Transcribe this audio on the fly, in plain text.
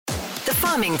The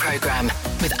Farming Programme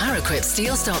with Araquip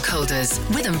Steel Stockholders,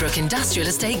 Withambrook Industrial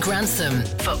Estate, Grantham.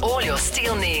 For all your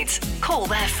steel needs, call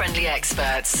their friendly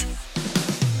experts.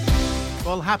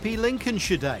 Well, happy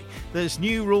Lincolnshire Day. There's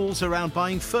new rules around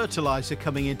buying fertilizer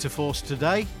coming into force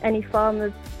today. Any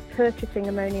farmers purchasing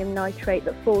ammonium nitrate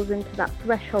that falls into that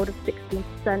threshold of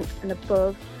 16% and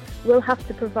above will have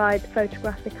to provide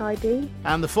photographic ID.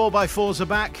 And the 4x4s are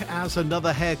back as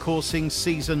another hare coursing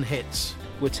season hits.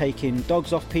 We're taking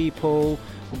dogs off people,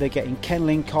 they're getting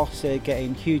kennelling costs, they're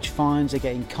getting huge fines, they're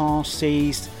getting cars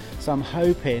seized. So I'm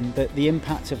hoping that the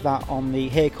impact of that on the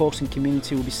hare coursing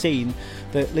community will be seen,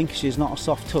 that Lincolnshire is not a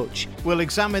soft touch. We'll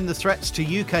examine the threats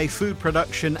to UK food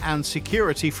production and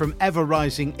security from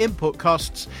ever-rising input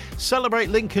costs, celebrate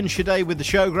Lincolnshire Day with the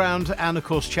showground, and of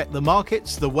course check the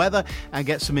markets, the weather, and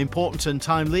get some important and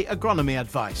timely agronomy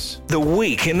advice. The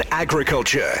Week in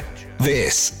Agriculture.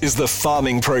 This is the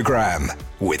Farming Programme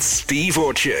with Steve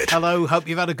Orchard. Hello, hope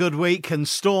you've had a good week and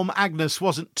Storm Agnes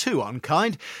wasn't too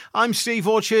unkind. I'm Steve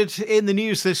Orchard. In the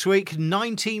news this week,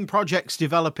 19 projects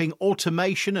developing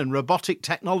automation and robotic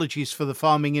technologies for the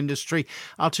farming industry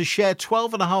are to share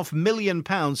 £12.5 million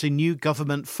in new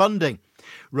government funding.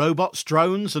 Robots,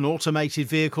 drones and automated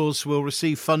vehicles will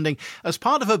receive funding as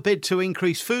part of a bid to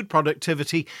increase food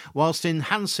productivity whilst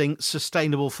enhancing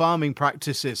sustainable farming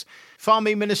practices.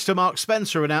 Farming Minister Mark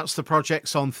Spencer announced the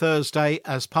projects on Thursday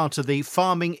as part of the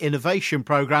Farming Innovation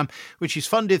Programme, which is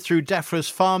funded through DEFRA's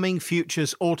Farming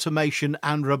Futures Automation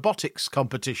and Robotics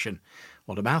competition.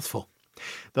 What a mouthful.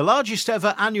 The largest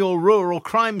ever annual rural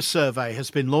crime survey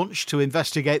has been launched to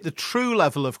investigate the true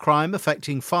level of crime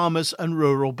affecting farmers and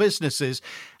rural businesses,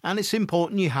 and it's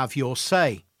important you have your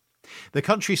say. The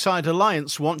Countryside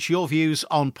Alliance wants your views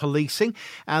on policing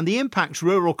and the impact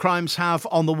rural crimes have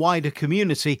on the wider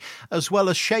community, as well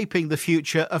as shaping the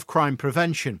future of crime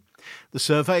prevention. The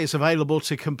survey is available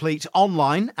to complete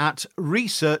online at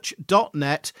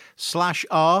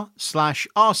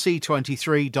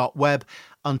research.net/r/rc23.web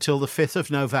until the 5th of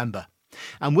November.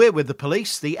 And we're with the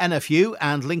police, the NFU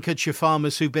and Lincolnshire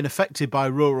farmers who've been affected by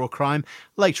rural crime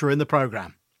later in the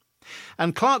programme.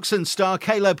 And Clarkson star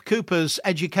Caleb Cooper's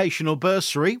educational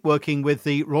bursary, working with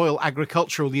the Royal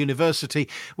Agricultural University,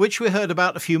 which we heard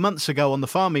about a few months ago on the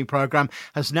Farming Programme,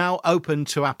 has now opened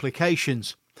to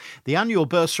applications. The annual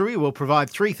bursary will provide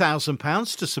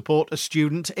 £3,000 to support a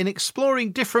student in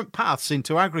exploring different paths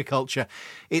into agriculture.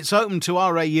 It's open to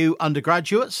RAU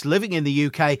undergraduates living in the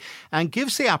UK and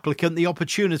gives the applicant the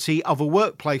opportunity of a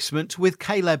work placement with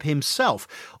Caleb himself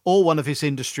or one of his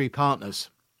industry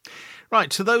partners.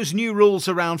 Right, so those new rules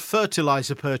around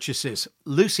fertiliser purchases.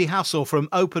 Lucy Hassel from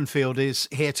Openfield is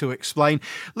here to explain.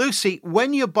 Lucy,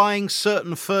 when you're buying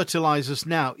certain fertilisers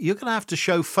now, you're going to have to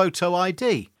show photo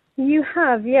ID. You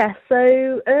have, yes.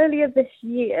 So earlier this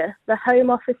year, the Home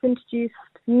Office introduced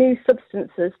new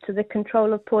substances to the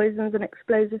Control of Poisons and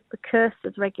Explosive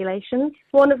Precursors regulations,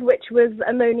 one of which was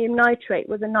ammonium nitrate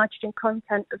with a nitrogen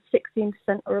content of 16%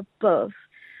 or above.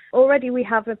 Already we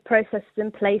have processes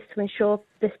in place to ensure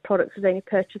this product is only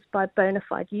purchased by bona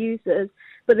fide users,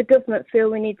 but the government feel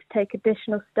we need to take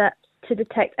additional steps to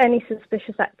detect any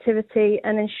suspicious activity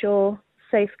and ensure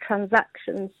safe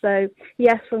transactions. So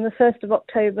yes, from the 1st of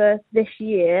October this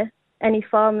year, any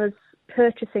farmers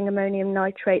purchasing ammonium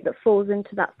nitrate that falls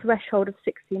into that threshold of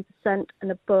 16%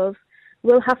 and above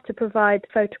will have to provide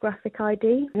photographic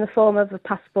ID in the form of a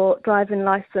passport, driving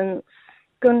licence,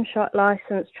 gunshot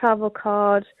licence, travel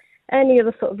card, any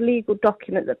other sort of legal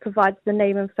document that provides the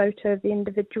name and photo of the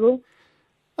individual.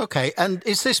 OK, and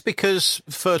is this because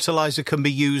fertiliser can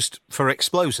be used for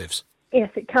explosives?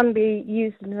 Yes, it can be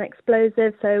used as an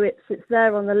explosive, so it's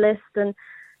there on the list, and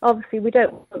obviously we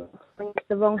don't want to into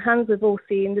the wrong hands. We've all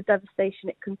seen the devastation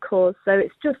it can cause, so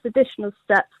it's just additional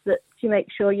steps that to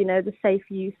make sure, the safe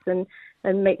use and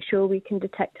make sure we can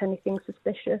detect anything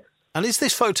suspicious. And is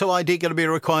this photo ID going to be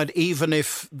required even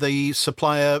if the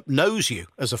supplier knows you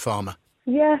as a farmer?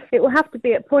 Yes, it will have to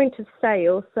be at point of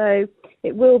sale, so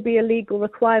it will be a legal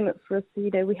requirement for us.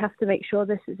 We have to make sure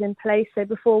this is in place. So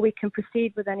before we can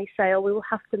proceed with any sale, we will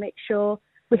have to make sure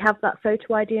we have that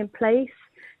photo ID in place,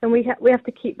 and we have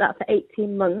to keep that for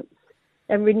 18 months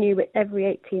and renew it every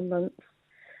 18 months.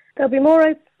 There'll be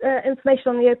more information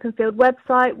on the Openfield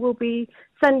website. We'll be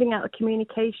sending out a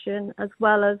communication as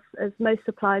well as most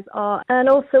supplies are. And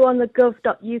also on the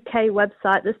gov.uk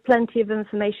website, there's plenty of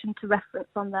information to reference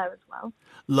on there as well.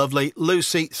 Lovely.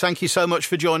 Lucy, thank you so much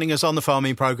for joining us on the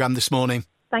Farming Programme this morning.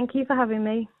 Thank you for having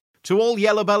me. To all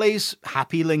yellow bellies,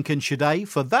 happy Lincolnshire Day,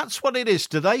 for that's what it is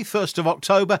today, 1st of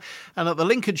October, and at the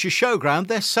Lincolnshire Showground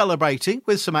they're celebrating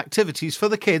with some activities for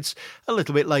the kids a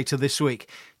little bit later this week.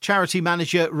 Charity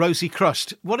manager Rosie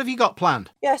Crust, what have you got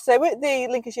planned? Yeah, so we're at the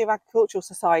Lincolnshire Agricultural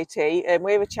Society, and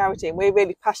we're a charity and we're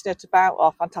really passionate about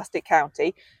our fantastic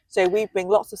county. So we bring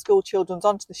lots of school children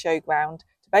onto the showground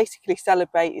to basically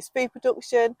celebrate its food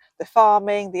production, the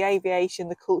farming, the aviation,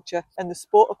 the culture and the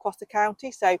sport across the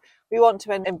county. So we want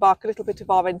to embark a little bit of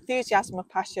our enthusiasm and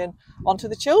passion onto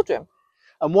the children.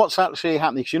 And what's actually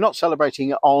happening? Because you're not celebrating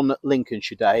it on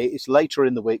Lincolnshire Day, it's later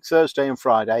in the week, Thursday and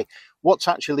Friday. What's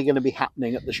actually going to be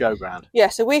happening at the showground? Yeah,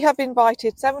 so we have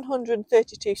invited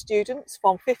 732 students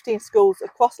from 15 schools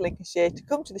across Lincolnshire to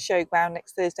come to the showground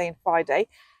next Thursday and Friday.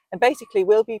 And basically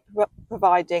we'll be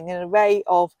providing an array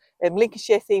of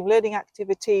Lincolnshire-themed learning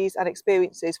activities and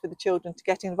experiences for the children to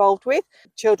get involved with.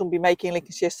 Children will be making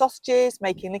Lincolnshire sausages,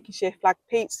 making Lincolnshire flag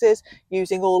pizzas,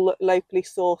 using all locally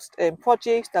sourced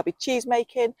produce. There'll be cheese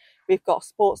making. We've got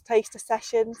sports taster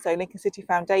sessions, so Lincoln City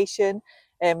Foundation,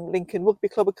 Lincoln Rugby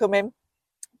Club are coming.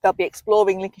 They'll be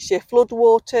exploring Lincolnshire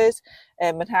floodwaters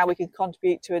and how we can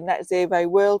contribute to a net zero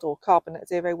world or carbon net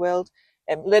zero world.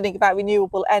 Learning about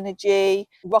renewable energy,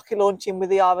 rocket launching with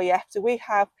the RAF. So we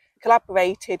have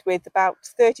collaborated with about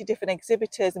 30 different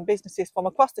exhibitors and businesses from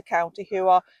across the county who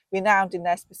are renowned in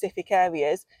their specific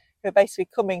areas, who are basically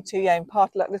coming to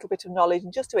impart a little bit of knowledge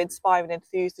and just to inspire and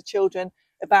enthuse the children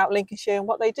about Lincolnshire and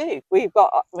what they do. We've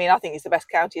got, I think it's the best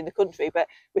county in the country, but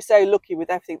we're so lucky with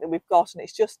everything that we've got, and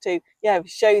it's just to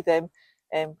show them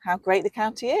how great the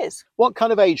county is. What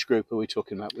kind of age group are we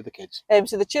talking about with the kids?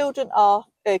 So the children are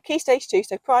Key Stage 2,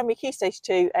 so primary Key Stage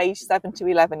 2, aged 7 to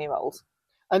 11-year-olds.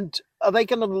 And are they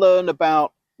going to learn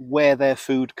about where their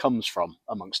food comes from,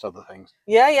 amongst other things?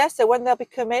 Yeah. So when they'll be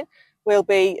coming, there'll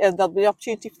be an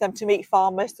opportunity for them to meet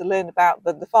farmers, to learn about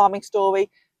the farming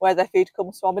story, where their food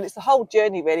comes from. And it's the whole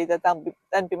journey, really, that they'll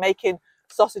then be making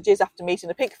sausages after meeting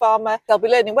a pig farmer. They'll be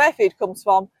learning where food comes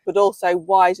from, but also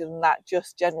wider than that,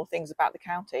 just general things about the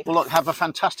county. Well, look, have a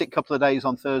fantastic couple of days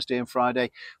on Thursday and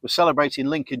Friday. We're celebrating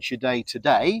Lincolnshire Day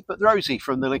today, but Rosie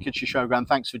from the Lincolnshire Showground,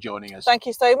 thanks for joining us. Thank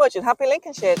you so much, and happy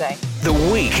Lincolnshire Day. The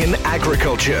Week in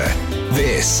Agriculture.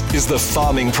 This is the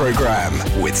Farming Programme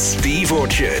with Steve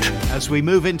Orchard. As we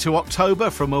move into October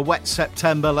from a wet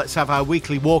September, let's have our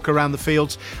weekly walk around the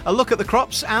fields, a look at the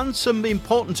crops and some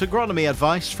important agronomy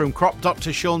advice from Crop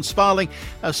Dr. Sean Sparling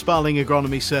of Sparling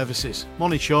Agronomy Services.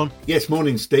 Morning, Sean. Yes,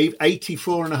 morning, Steve.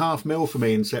 84.5 mil for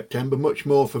me in September, much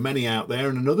more for many out there,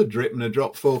 and another drip and a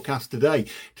drop forecast today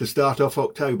to start off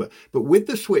October. But with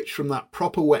the switch from that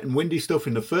proper wet and windy stuff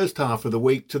in the first half of the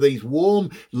week to these warm,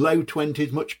 low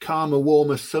 20s, much calmer,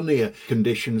 warmer, sunnier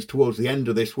conditions towards the end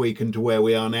of this week and to where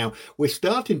we are now, we're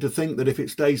starting to think that if it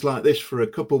stays like this for a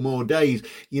couple more days,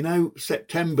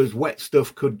 September's wet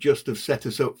stuff could just have set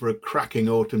us up for a cracking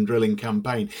autumn drilling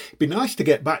campaign. It'd be nice to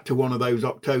get back to one of those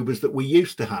Octobers that we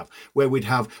used to have, where we'd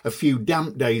have a few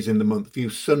damp days in the month, a few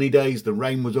sunny days, the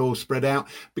rain was all spread out,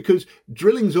 because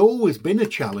drilling's always been a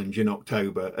challenge in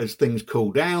October. As things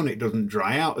cool down, it doesn't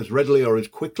dry out as readily or as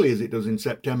quickly as it does in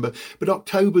September, but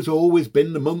October's always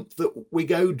been the month that we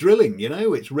go drilling.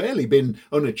 It's rarely been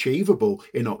unachievable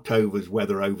in October's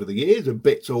weather over the years. A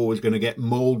bit's always going to get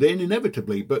mauled in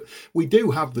inevitably, but we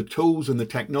do have the tools and the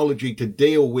technology to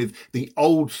deal with the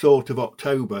old sort of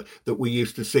October that we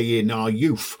used to see in our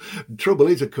youth. The trouble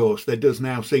is, of course, there does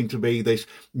now seem to be this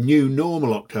new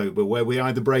normal October where we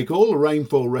either break all the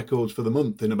rainfall records for the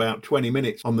month in about 20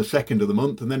 minutes on the 2nd of the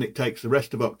month, and then it takes the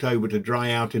rest of October to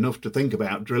dry out enough to think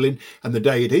about drilling, and the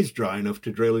day it is dry enough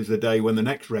to drill is the day when the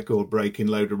next record-breaking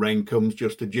load of rain comes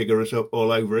just to jigger us up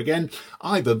all over again.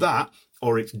 Either that,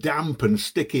 or it's damp and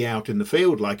sticky out in the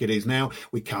field like it is now.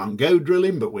 We can't go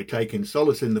drilling, but we're taking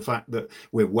solace in the fact that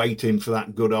we're waiting for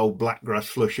that good old blackgrass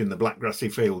flush in the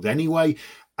blackgrassy field anyway.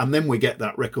 And then we get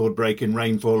that record-breaking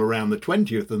rainfall around the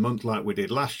 20th of the month like we did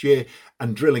last year,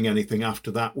 and drilling anything after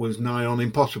that was nigh on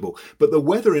impossible. But the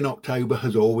weather in October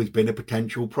has always been a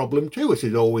potential problem to us.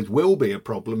 It always will be a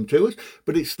problem to us,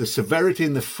 but it's the severity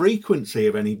and the frequency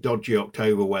of any dodgy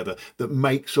October weather that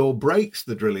makes or breaks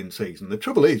the drilling season. The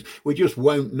trouble is, we just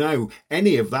won't know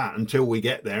any of that until we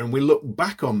get there and we look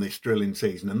back on this drilling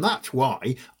season. And that's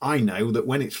why I know that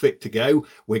when it's fit to go,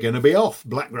 we're going to be off,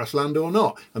 blackgrass land or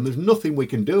not. And there's nothing we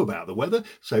can do do about the weather,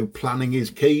 so planning is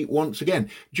key once again.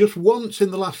 Just once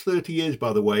in the last 30 years,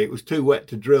 by the way, it was too wet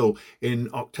to drill in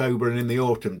October and in the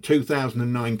autumn,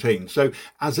 2019. So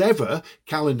as ever,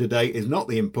 calendar date is not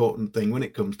the important thing when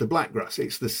it comes to blackgrass.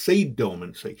 It's the seed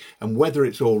dormancy and whether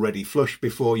it's already flush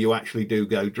before you actually do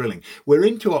go drilling. We're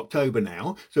into October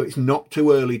now, so it's not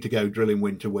too early to go drilling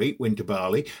winter wheat, winter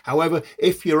barley. However,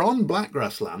 if you're on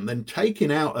blackgrass land, then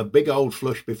taking out a big old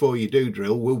flush before you do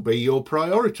drill will be your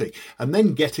priority. And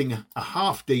then getting a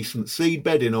half decent seed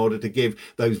bed in order to give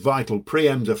those vital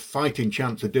preems a fighting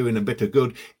chance of doing a bit of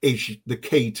good is the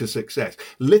key to success.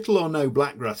 Little or no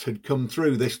blackgrass had come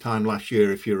through this time last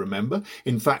year, if you remember.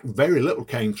 In fact, very little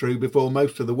came through before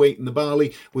most of the wheat and the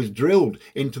barley was drilled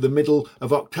into the middle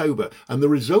of October. And the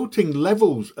resulting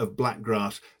levels of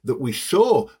blackgrass that we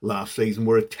saw last season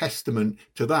were a testament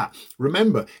to that.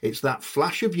 Remember, it's that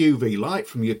flash of UV light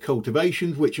from your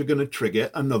cultivations which are going to trigger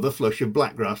another flush of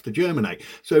blackgrass to germinate.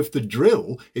 So if the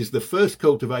drill is the first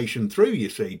cultivation through your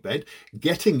seed bed,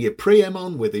 getting your pre-em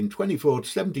on within 24 to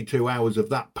 72 hours of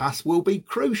that pass will be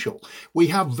crucial. We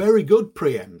have very good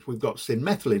pre-ems. We've got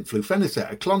synmethylin,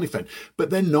 flufenicet, aclonifen, but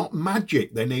they're not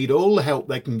magic. They need all the help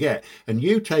they can get. And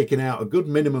you taking out a good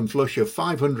minimum flush of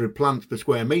 500 plants per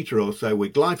square metre or so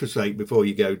with glyphosate before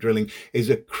you go drilling is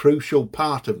a crucial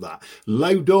part of that.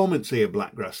 Low dormancy of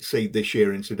blackgrass seed this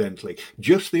year, incidentally,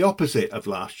 just the opposite of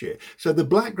last year. So the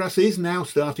blackgrass is now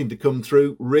starting to come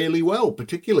through really well,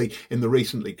 particularly in the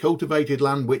recently cultivated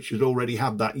land, which has already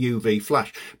had that UV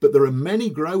flash. But there are many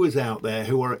growers out there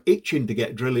who are itching to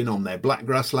get drilling on their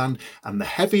blackgrass land and the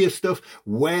heavier stuff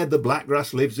where the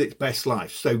blackgrass lives its best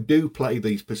life. So do play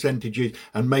these percentages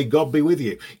and may God be with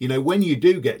you. You know, when you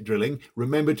do get drilling,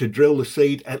 remember to drill the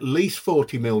seed at least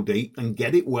 40 mil deep and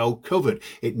get it well covered.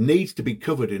 It needs to be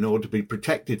covered in order to be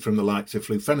protected from the likes of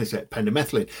flufenicet,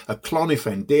 pendimethalin,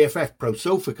 aclonifen, DFF,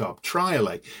 prosulfocarb,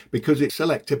 trialate, because it's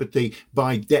selectivity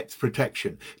by depth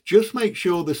protection. Just make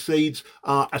sure the seeds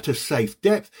are at a safe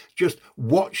depth. Just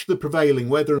watch the prevailing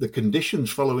weather, the conditions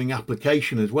following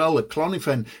application as well.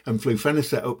 Aclonifen and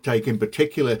flufenicet uptake in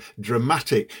particular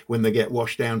dramatic when they get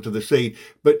washed down to the seed.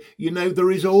 But you know,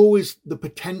 there is always the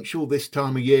potential this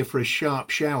time of year for a sharp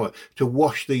shower to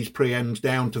wash these preems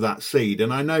down to that seed.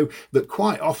 And I know that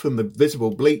quite often the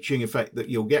visible bleaching effect that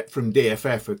you'll get from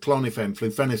DFF, aclonifen,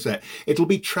 flufenicet, it'll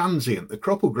be transient. The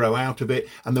crop will grow out of it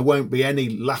and there won't be any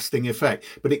lasting effect.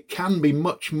 But it can be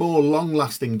much more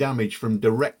long-lasting damage from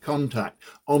direct contact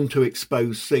onto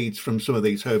exposed seeds from some of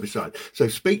these herbicides. So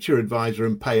speak to your advisor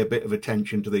and pay a bit of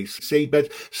attention to these seed beds.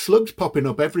 Slugs popping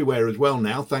up everywhere as well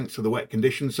now, thanks to the wet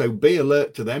conditions. So be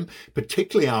alert to them,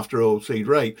 particularly after oilseed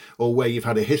rape or where you've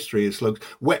had a history of slugs.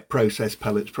 Wet processed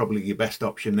pellets probably your best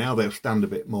option now. They'll stand a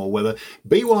bit more weather.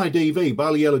 BYDV,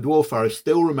 barley yellow dwarf virus,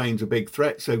 still remains a big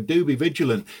threat. So do be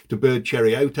vigilant to bird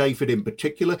cherry oat aphid in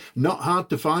particular. Not hard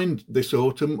to find this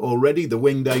autumn already. The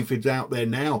winged aphids out there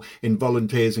now in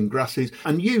volunteers and grasses.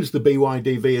 And use the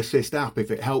BYDV Assist app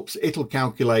if it helps. It'll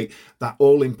calculate that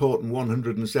all-important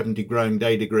 170 growing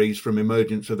day degrees from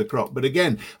emergence of the crop. But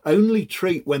again, only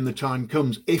treat when the time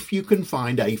comes if you can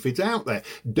find aphids out there.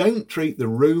 Don't treat the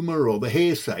rumour or the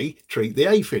hearsay, treat the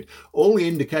aphid. All the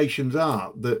indications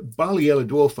are that barley yellow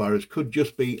dwarf virus could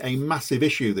just be a massive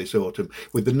issue this autumn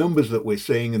with the numbers that we're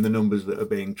seeing and the numbers that are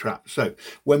being trapped. So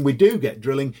when we do get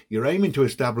drilling, you're aiming to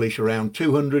establish around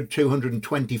 200,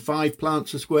 225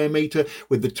 plants a square metre,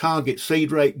 with the target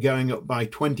seed rate going up by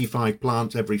 25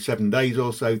 plants every 7 days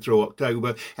or so through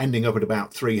October, ending up at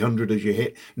about 300 as you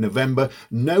hit November.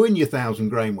 Knowing your 1,000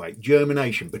 grain weight,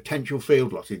 germination, potential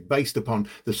field losses based upon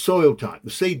the soil type, the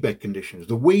seedbed conditions,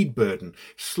 the weed burden,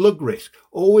 slug risk,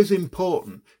 always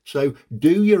important. So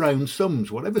do your own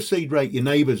sums. Whatever seed rate your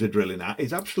neighbours are drilling at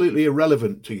is absolutely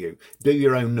irrelevant to you. Do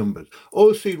your own numbers.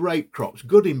 Oilseed rape crops,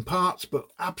 good in parts, but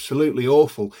absolutely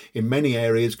awful in many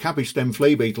areas. Cabbage stem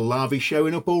flea beetle larvae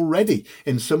showing up already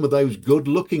in some of those good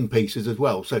looking pieces as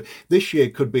well. So this year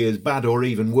could be as bad or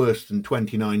even worse than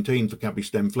 2019 for cabbage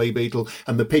stem flea beetle,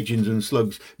 and the pigeons and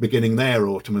slugs beginning their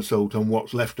autumn assault on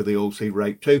what's left of the oilseed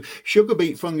rape too. Sugar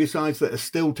beet fungicides that are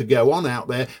still to go on out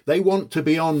there, they want to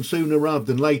be on sooner rather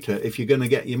than later if you're going to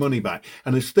get your money back.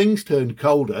 And as things turn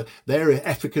colder, their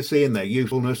efficacy and their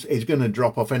usefulness is going to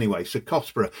drop off anyway.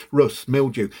 Cercospora, rust,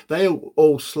 mildew, they'll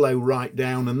all slow right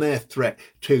down and their threat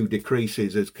too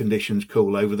decreases as conditions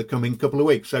cool over the coming couple of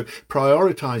weeks. So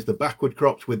prioritise the backward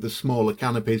crops with the smaller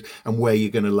canopies and where you're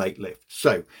going to late lift.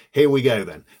 So here we go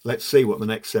then. Let's see what the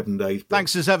next 7 days bring.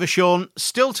 Thanks as ever, Sean.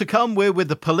 Still to come, we're with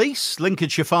the police,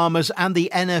 Lincolnshire farmers and the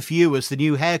NFU as the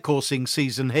new hare coursing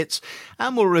season hits,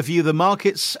 and we'll review the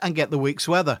markets and get the week's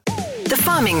weather. The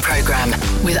Farming Programme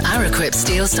with Araquip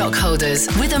Steel Stockholders,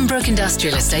 Withambrook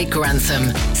Industrial Estate,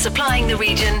 Grantham, supplying the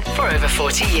region for over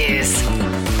 40 years.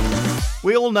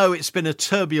 We all know it's been a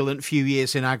turbulent few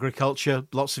years in agriculture,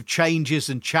 lots of changes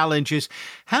and challenges.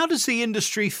 How does the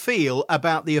industry feel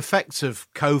about the effects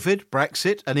of COVID,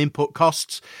 Brexit and input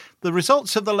costs? The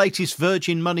results of the latest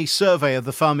Virgin Money survey of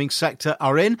the farming sector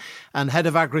are in, and Head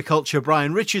of Agriculture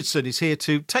Brian Richardson is here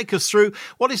to take us through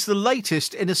what is the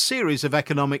latest in a series of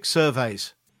economic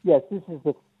surveys. Yes, this is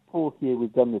the fourth year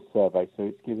we've done this survey, so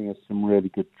it's giving us some really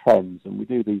good trends, and we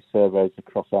do these surveys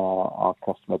across our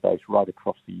customer base right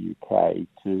across the UK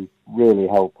to really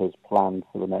help us plan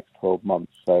for the next 12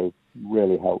 months, so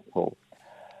really helpful.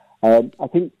 I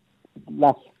think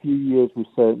last few years we've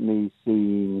certainly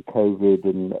seen COVID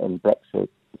and Brexit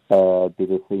be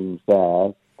the themes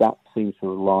there. That seems to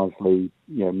have largely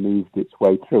moved its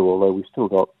way through, although we've still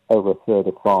got over a third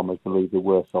of farmers believe they're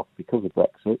worse off because of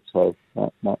Brexit, so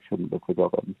that shouldn't be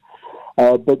forgotten.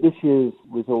 But this year's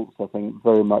results, I think,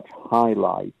 very much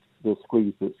highlight the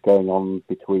squeeze that's going on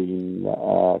between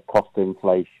cost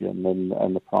inflation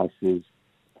and the prices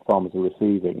farmers are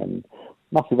receiving. And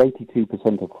massive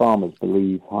 82% of farmers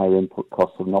believe higher input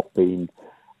costs have not been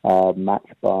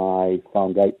matched by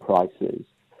farm gate prices.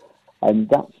 And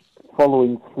that's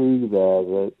following through there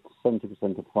that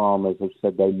 70% of farmers have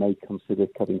said they may consider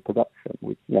cutting production,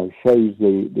 which shows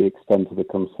the extent of the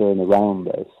concern around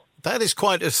this. That is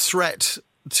quite a threat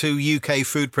to UK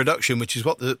food production, which is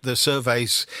what the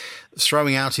survey's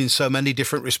throwing out in so many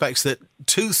different respects, that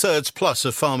 2/3 plus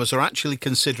of farmers are actually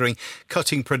considering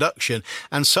cutting production,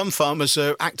 and some farmers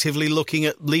are actively looking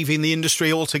at leaving the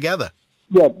industry altogether.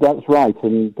 Yeah, that's right.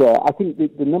 And I think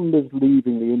the numbers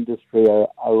leaving the industry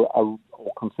or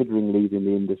considering leaving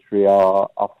the industry are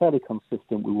fairly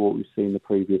consistent with what we've seen the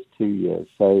previous 2 years.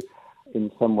 So in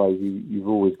some ways, you've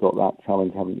always got that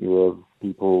challenge, haven't you, of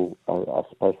people, I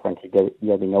suppose, frankly,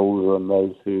 getting older and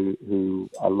those who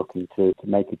are looking to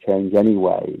make a change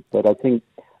anyway. But I think,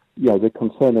 the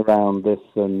concern around this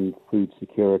and food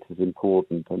security is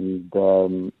important. And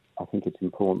I think it's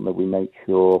important that we make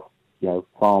sure,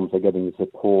 farms are getting the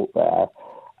support there,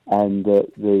 and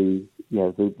the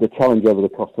challenge over the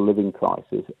cost of living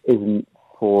crisis isn't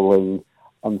falling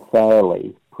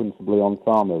unfairly, principally on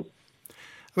farmers.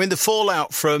 I mean, the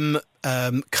fallout from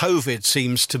COVID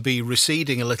seems to be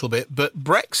receding a little bit, but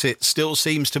Brexit still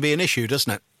seems to be an issue,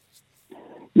 doesn't it?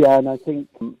 Yeah, and I think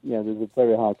there's a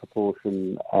very high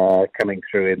proportion coming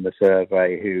through in the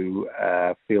survey who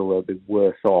feel they'll be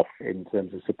worse off in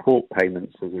terms of support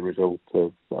payments as a result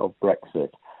of Brexit.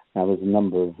 Now, there's a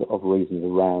number of reasons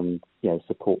around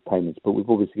support payments, but we've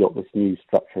obviously got this new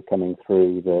structure coming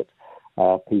through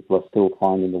that people are still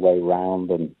finding the way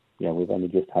around, and we've only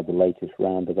just had the latest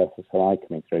round of SSRI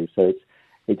coming through, so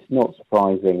it's not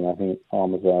surprising. I think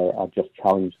farmers are just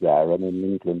challenged there, and in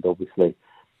England, obviously,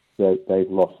 they've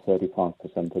lost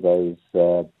 35% of those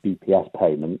BPS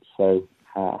payments, so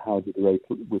how do they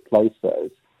replace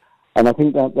those? And I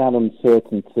think that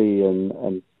uncertainty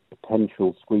and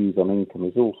potential squeeze on income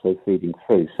is also feeding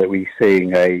through. So we're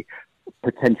seeing a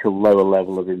potential lower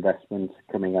level of investment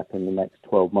coming up in the next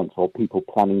 12 months, or people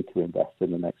planning to invest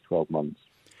in the next 12 months.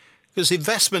 Because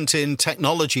investment in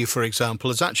technology, for example,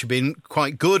 has actually been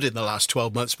quite good in the last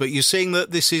 12 months, but you're seeing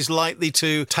that this is likely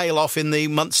to tail off in the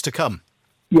months to come.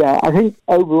 Yeah, I think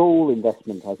overall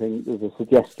investment, I think there's a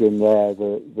suggestion there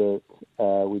that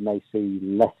we may see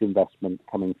less investment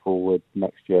coming forward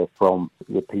next year from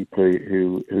the people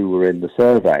who were in the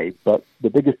survey. But the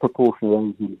biggest proportion of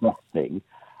those investing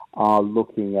are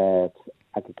looking at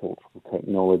agricultural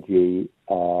technology,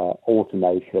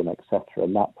 automation, etc.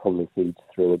 And that probably feeds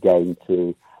through again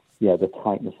to the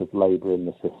tightness of labour in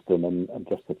the system and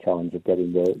just the challenge of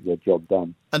getting the job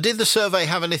done. And did the survey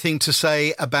have anything to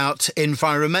say about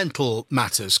environmental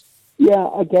matters? Yeah,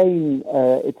 again,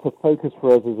 it's a focus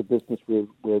for us as a business.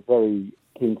 We're very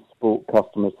keen to support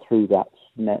customers through that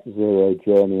net zero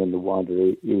journey and the wider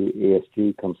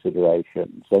ESG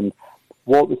considerations. And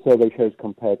what the survey shows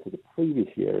compared to the previous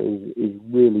year is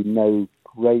really no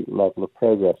great level of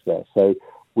progress there. So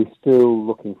we're still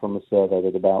looking from the survey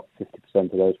that about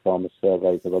 50% of those farmers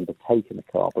surveys have undertaken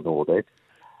a carbon audit.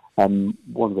 And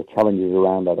one of the challenges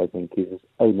around that, I think, is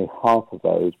only half of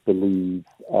those believe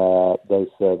those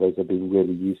surveys are being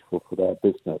really useful for their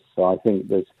business. So I think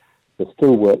there's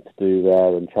still work to do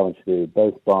there and challenge to do,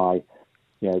 both by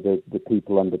the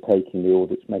people undertaking the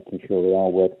audits, making sure they are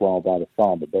worthwhile by the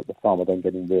farmer, but the farmer then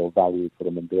getting real value for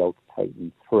them and be able to take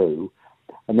them through.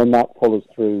 And then that follows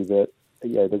through that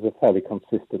there's a fairly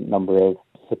consistent number of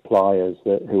suppliers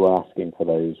who are asking for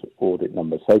those audit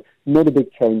numbers. So not a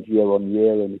big change year on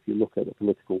year, and if you look at the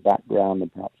political background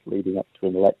and perhaps leading up to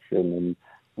an election and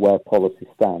where policy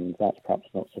stands, that's perhaps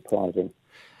not surprising.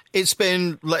 It's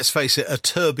been, let's face it, a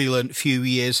turbulent few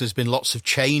years. There's been lots of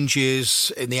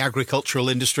changes in the agricultural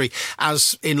industry,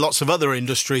 as in lots of other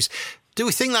industries. Do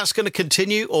we think that's going to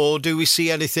continue, or do we see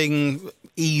anything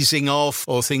easing off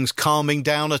or things calming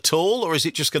down at all, or is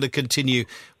it just going to continue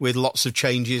with lots of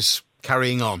changes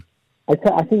carrying on?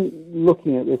 I think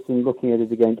looking at this and looking at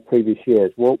it against previous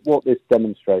years, what this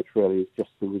demonstrates really is just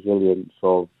the resilience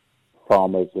of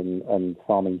farmers and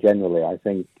farming generally. I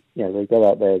think, they go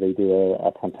out there, they do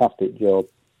a fantastic job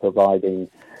providing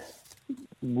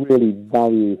really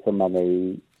value for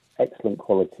money, excellent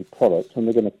quality products, and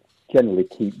they're going to generally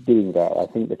keep doing that. I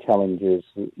think the challenge is,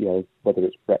 whether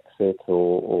it's Brexit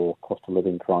or cost of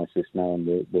living crisis now and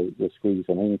the squeeze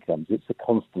on incomes, it's a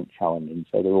constant challenge, and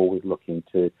so they're always looking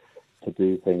to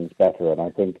do things better. And I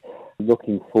think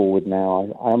looking forward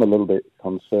now, I am a little bit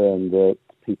concerned that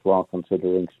people are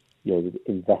considering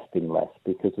investing less,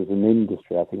 because as an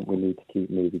industry, I think we need to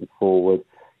keep moving forward,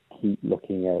 keep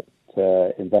looking at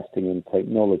investing in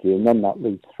technology, and then that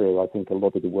leads through. I think a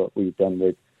lot of the work we've done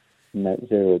with net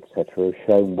zero, etc., has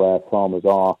shown where farmers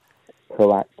are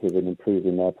proactive in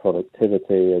improving their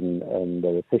productivity and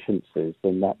their efficiencies,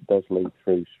 then that does lead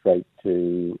through straight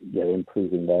to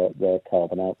improving their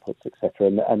carbon outputs, etc.,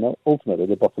 and ultimately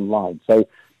the bottom line. So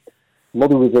a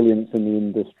lot of resilience in the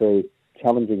industry.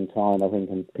 Challenging time, I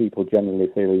think, and people generally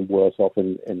feeling worse off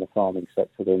in the farming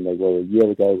sector than they were a year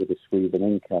ago with the squeeze in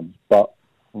incomes, but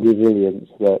resilience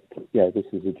that, this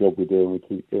is a job we do and we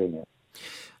keep doing it.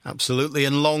 Absolutely,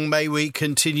 and long may we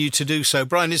continue to do so.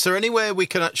 Brian, is there anywhere we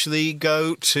can actually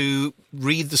go to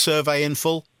read the survey in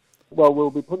full? Well,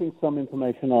 we'll be putting some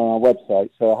information on our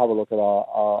website, so have a look at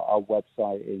our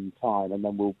website in time, and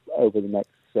then we'll, over the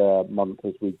next month,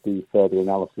 as we do further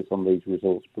analysis on these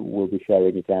results, but we'll be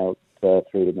sharing it out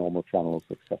through the normal channels,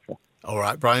 etc. All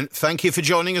right, Brian, thank you for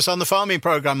joining us on the Farming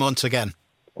Programme once again.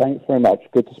 Thanks very much.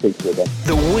 Good to speak to you again.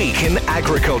 The Week in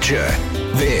Agriculture.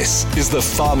 This is the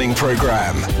Farming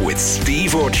Programme with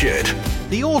Steve Orchard.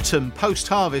 The autumn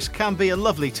post-harvest can be a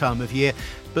lovely time of year,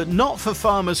 but not for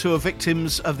farmers who are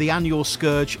victims of the annual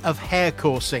scourge of hare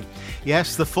coursing.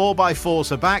 Yes, the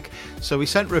 4x4s are back, so we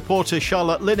sent reporter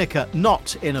Charlotte Lineker,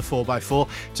 not in a 4x4,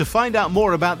 to find out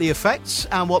more about the effects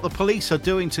and what the police are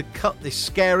doing to cut this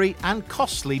scary and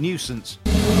costly nuisance.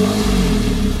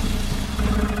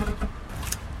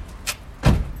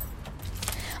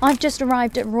 I've just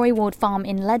arrived at Roy Ward Farm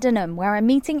in Leadenham, where I'm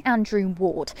meeting Andrew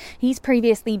Ward. He's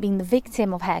previously been the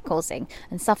victim of hare coursing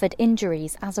and suffered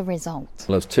injuries as a result.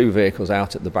 Well, there's two vehicles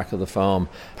out at the back of the farm,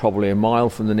 probably a mile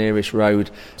from the nearest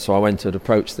road. So I went and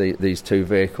approached these two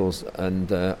vehicles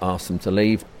and asked them to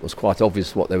leave. It was quite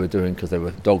obvious what they were doing because there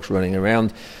were dogs running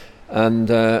around. And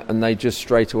they just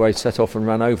straight away set off and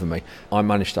ran over me. I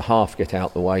managed to half get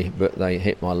out the way, but they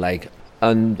hit my leg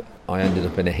and I ended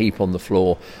up in a heap on the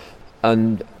floor.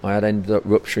 And I had ended up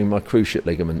rupturing my cruciate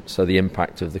ligament, so the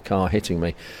impact of the car hitting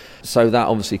me. So that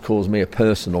obviously caused me a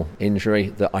personal injury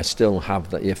that I still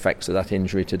have the effects of that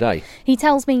injury today. He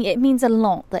tells me it means a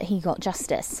lot that he got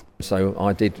justice. So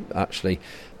I did actually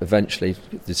eventually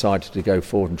decided to go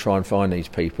forward and try and find these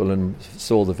people, and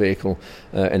saw the vehicle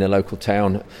in a local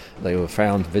town. They were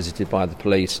found, visited by the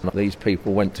police. These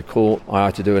people went to court. I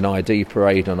had to do an ID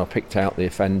parade and I picked out the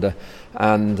offender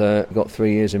and got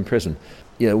 3 years in prison.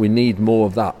 We need more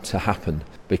of that to happen,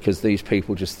 because these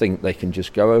people just think they can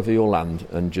just go over your land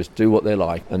and just do what they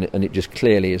like, and it just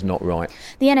clearly is not right.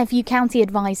 The NFU County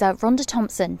Advisor, Rhonda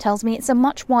Thompson, tells me it's a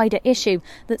much wider issue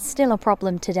that's still a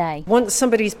problem today. Once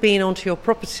somebody's been onto your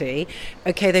property,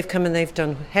 OK, they've come and they've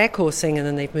done hare coursing and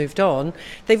then they've moved on.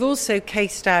 They've also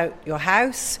cased out your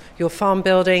house, your farm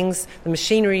buildings, the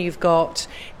machinery you've got.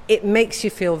 It makes you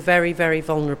feel very, very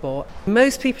vulnerable.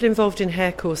 Most people involved in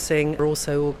hare coursing are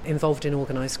also involved in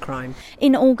organised crime.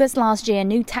 In August last year,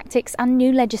 new tactics and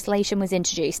new legislation was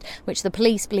introduced, which the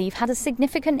police believe had a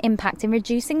significant impact in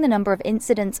reducing the number of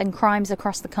incidents and crimes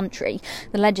across the country.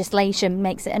 The legislation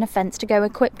makes it an offence to go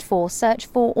equipped for, search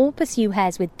for or pursue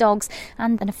hares with dogs,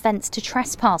 and an offence to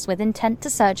trespass with intent to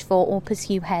search for or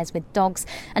pursue hares with dogs.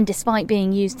 And despite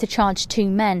being used to charge 2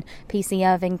 men, PC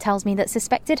Irving tells me that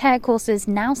suspected hare coursers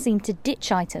now seem to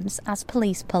ditch items as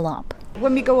police pull up.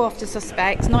 When we go after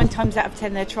suspects, 9 times out of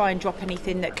 10 they'll try and drop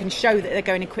anything that can show that they're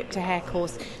going equipped to hare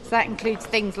course. So that includes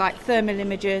things like thermal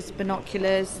imagers,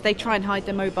 binoculars. They try and hide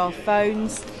their mobile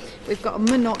phones. We've got a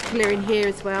monocular in here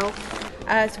as well.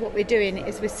 So what we're doing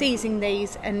is we're seizing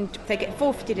these, and if they get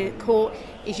forfeited at court,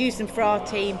 is use them for our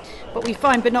team. But we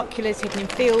find binoculars hidden in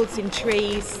fields, in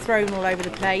trees, thrown all over the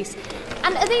place.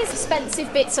 And are these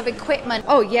expensive bits of equipment?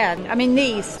 Oh yeah, I mean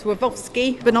these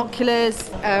Swarovski binoculars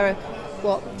are,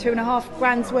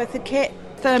 £2,500 worth of kit.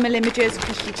 Thermal imagers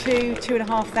cost you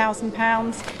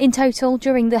 £2,500. In total,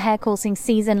 during the hare coursing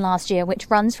season last year, which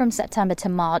runs from September to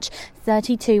March,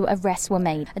 32 arrests were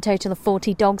made. A total of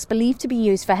 40 dogs believed to be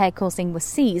used for hare coursing were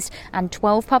seized and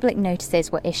 12 public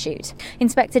notices were issued.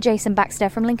 Inspector Jason Baxter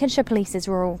from Lincolnshire Police's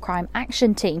Rural Crime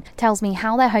Action Team tells me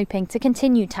how they're hoping to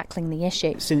continue tackling the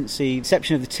issue. Since the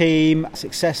inception of the team,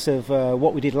 success of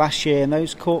what we did last year, and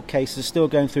those court cases are still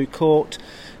going through court.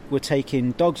 We're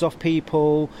taking dogs off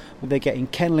people, they're getting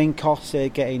kennelling costs, they're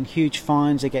getting huge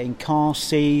fines, they're getting cars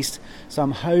seized. So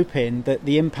I'm hoping that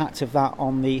the impact of that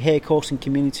on the hare coursing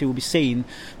community will be seen,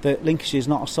 that Lincolnshire is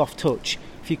not a soft touch.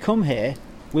 If you come here,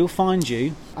 we'll find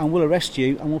you and we'll arrest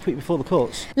you and we'll put you before the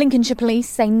courts. Lincolnshire Police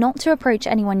say not to approach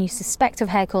anyone you suspect of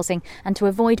hare coursing and to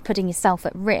avoid putting yourself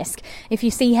at risk. If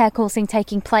you see hare coursing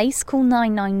taking place, call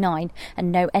 999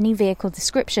 and know any vehicle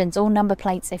descriptions or number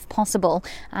plates if possible.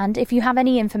 And if you have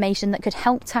any information that could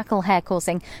help tackle hare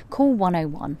coursing, call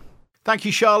 101. Thank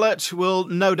you, Charlotte. We'll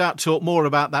no doubt talk more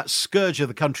about that scourge of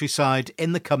the countryside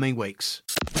in the coming weeks.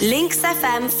 Links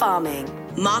FM Farming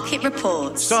Market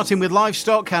Reports. Starting with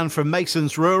livestock, and from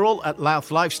Mason's Rural at Louth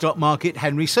Livestock Market,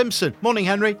 Henry Simpson. Morning,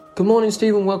 Henry. Good morning,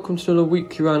 Stephen. Welcome to the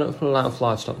weekly roundup from the Louth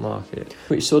Livestock Market,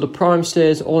 which saw the prime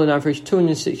steers all in average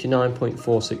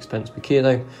 269.46 pence per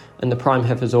kilo, and the prime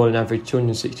heifers all in average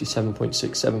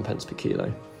 267.67 pence per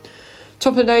kilo.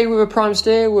 Top of the day with a prime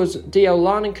steer was DL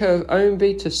Line & Co of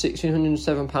Ownby to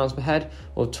 £1,607 per head,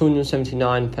 or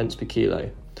 279 pence per kilo.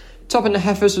 Top in the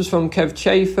heifers was from Kev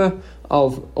Chafer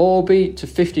of Orby to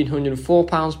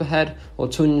 £1,504 per head, or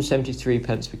 273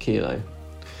 pence per kilo.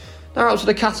 Now up to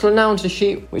the cattle and now onto the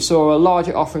sheep. We saw a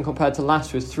larger offering compared to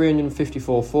last with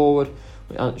 354 forward.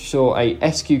 We saw a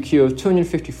SQQ of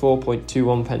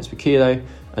 254.21 pence per kilo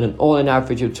and an all-in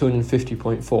average of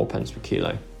 250.4 pence per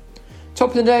kilo.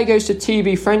 Top of the day goes to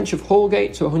TB French of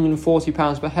Hallgate to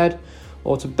 £140 per head,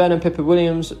 or to Ben and Pippa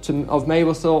Williams of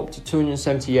Mablethorpe to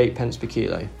 278 pence per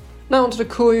kilo. Now onto the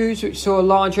Koyus, which saw a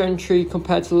larger entry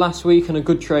compared to last week and a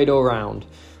good trade all round.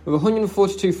 With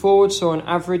 142 forward, saw an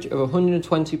average of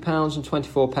 £120 and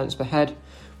 24 pence per head,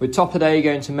 with top of the day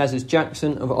going to Messrs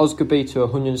Jackson of Osgoby to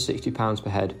 £160 per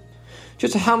head.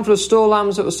 Just a handful of store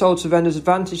lambs that were sold to Vendors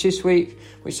Advantage this week,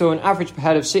 which saw an average per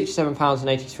head of £67 and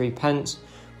 83 pence,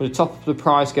 with the top of the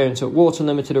price going to Water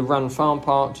Limited of Rand Farm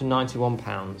Park to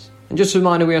 £91. And just a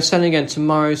reminder, we are selling again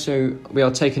tomorrow, so we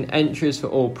are taking entries for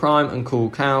all prime and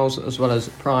cull cows, as well as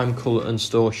prime, cull and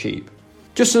store sheep.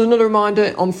 Just as another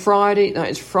reminder, on Friday, that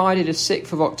is Friday the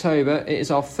 6th of October, it is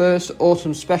our first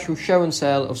autumn special show and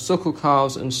sale of suckle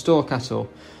calves and store cattle.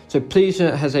 So please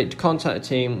don't hesitate to contact the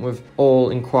team with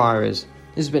all inquiries.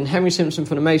 This has been Henry Simpson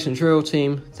from the Mason's Rural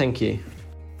Team. Thank you.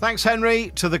 Thanks,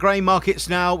 Henry. To the grain markets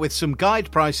now with some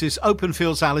guide prices.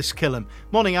 Openfield's Alice Killam.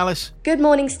 Morning, Alice. Good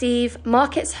morning, Steve.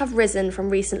 Markets have risen from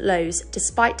recent lows,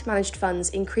 despite managed funds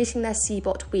increasing their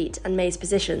CBOT wheat and maize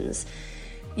positions.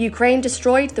 Ukraine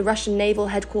destroyed the Russian naval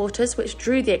headquarters, which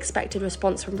drew the expected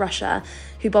response from Russia,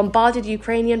 who bombarded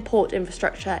Ukrainian port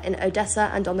infrastructure in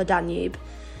Odessa and on the Danube.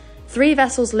 3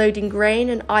 vessels loading grain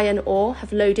and iron ore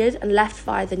have loaded and left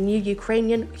via the new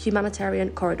Ukrainian humanitarian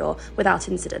corridor without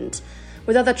incident,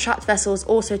 with other trapped vessels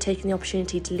also taking the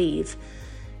opportunity to leave.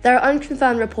 There are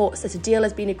unconfirmed reports that a deal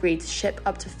has been agreed to ship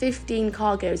up to 15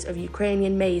 cargoes of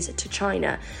Ukrainian maize to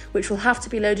China, which will have to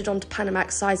be loaded onto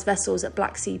Panamax-sized vessels at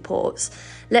Black Sea ports.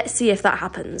 Let's see if that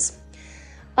happens.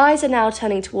 Eyes are now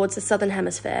turning towards the southern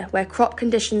hemisphere, where crop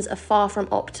conditions are far from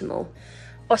optimal.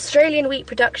 Australian wheat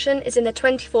production is in the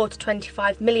 24 to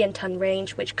 25 million tonne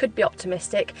range, which could be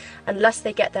optimistic unless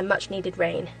they get their much-needed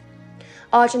rain.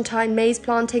 Argentine maize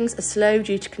plantings are slow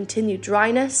due to continued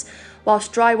dryness,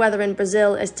 whilst dry weather in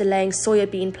Brazil is delaying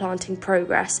soybean planting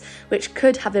progress, which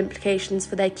could have implications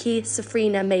for their key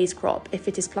safrina maize crop if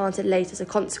it is planted late as a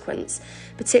consequence,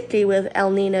 particularly with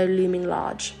El Nino looming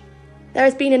large. There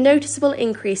has been a noticeable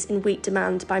increase in wheat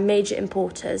demand by major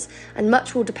importers, and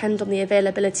much will depend on the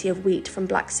availability of wheat from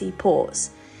Black Sea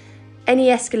ports. Any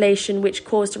escalation which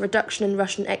caused a reduction in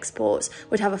Russian exports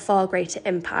would have a far greater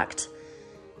impact.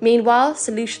 Meanwhile,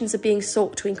 solutions are being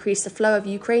sought to increase the flow of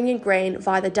Ukrainian grain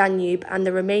via the Danube and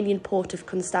the Romanian port of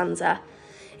Constanța,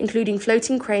 including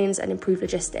floating cranes and improved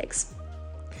logistics.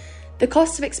 The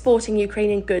cost of exporting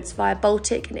Ukrainian goods via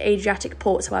Baltic and Adriatic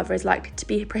ports, however, is likely to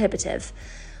be prohibitive.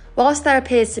 Whilst there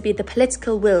appears to be the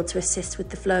political will to assist with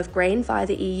the flow of grain via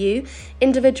the EU,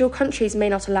 individual countries may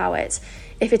not allow it,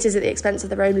 if it is at the expense of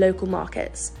their own local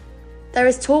markets. There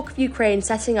is talk of Ukraine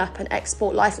setting up an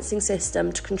export licensing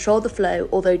system to control the flow,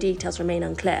 although details remain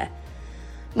unclear.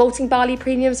 Malting barley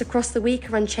premiums across the week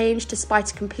are unchanged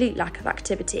despite a complete lack of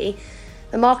activity.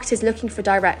 The market is looking for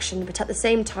direction, but at the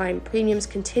same time, premiums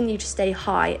continue to stay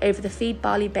high over the feed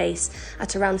barley base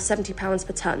at around £70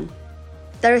 per tonne.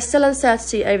 There is still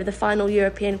uncertainty over the final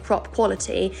European crop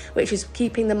quality, which is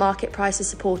keeping the market prices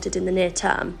supported in the near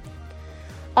term.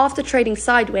 After trading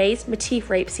sideways, Matif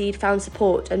rapeseed found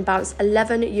support and bounced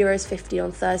 €11.50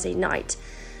 on Thursday night.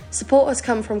 Support has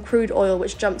come from crude oil,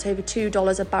 which jumped over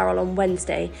 $2 a barrel on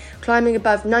Wednesday, climbing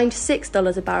above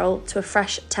 $96 a barrel to a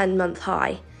fresh 10-month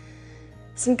high.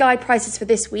 Some guide prices for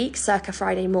this week, circa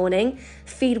Friday morning.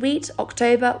 Feed wheat,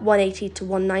 October, 180 to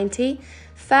 190.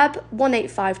 Feb,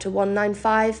 185 to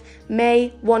 195.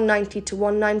 May, 190 to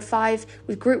 195,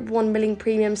 with Group 1 milling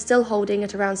premium still holding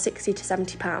at around £60 to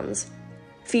 £70.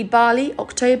 Feed barley,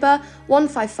 October,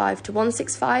 155 to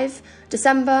 165,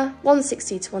 December,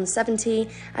 160 to 170,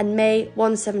 and May,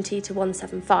 170 to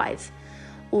 175.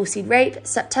 Oilseed rape,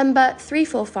 September,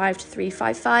 345 to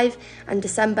 355, and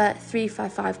December,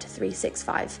 355 to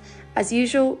 365. As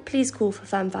usual, please call for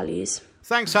firm values.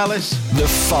 Thanks, Alice. The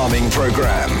Farming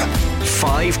Programme.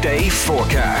 5-day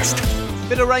forecast.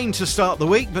 Bit of rain to start the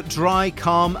week, but dry,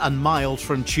 calm and mild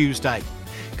from Tuesday.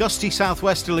 Gusty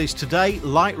southwesterlies today,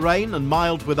 light rain and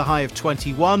mild with a high of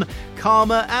 21,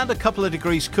 calmer and a couple of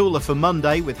degrees cooler for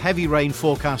Monday with heavy rain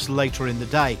forecast later in the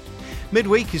day.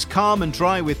 Midweek is calm and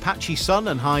dry with patchy sun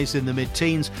and highs in the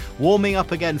mid-teens, warming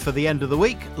up again for the end of the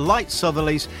week, light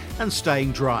southerlies and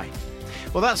staying dry.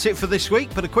 Well, that's it for this week,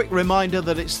 but a quick reminder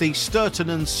that it's the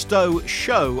Sturton and Stowe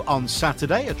Show on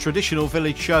Saturday, a traditional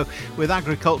village show with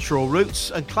agricultural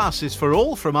roots and classes for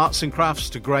all, from arts and crafts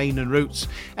to grain and roots.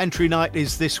 Entry night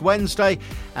is this Wednesday,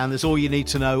 and there's all you need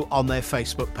to know on their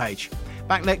Facebook page.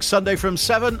 Back next Sunday from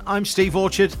 7, I'm Steve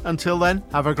Orchard. Until then,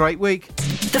 have a great week.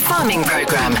 The Farming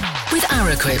Programme with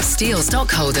Araquip Steel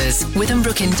Stockholders,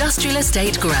 Withambrook Industrial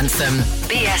Estate, Grantham.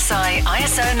 BSI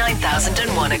ISO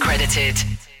 9001 accredited.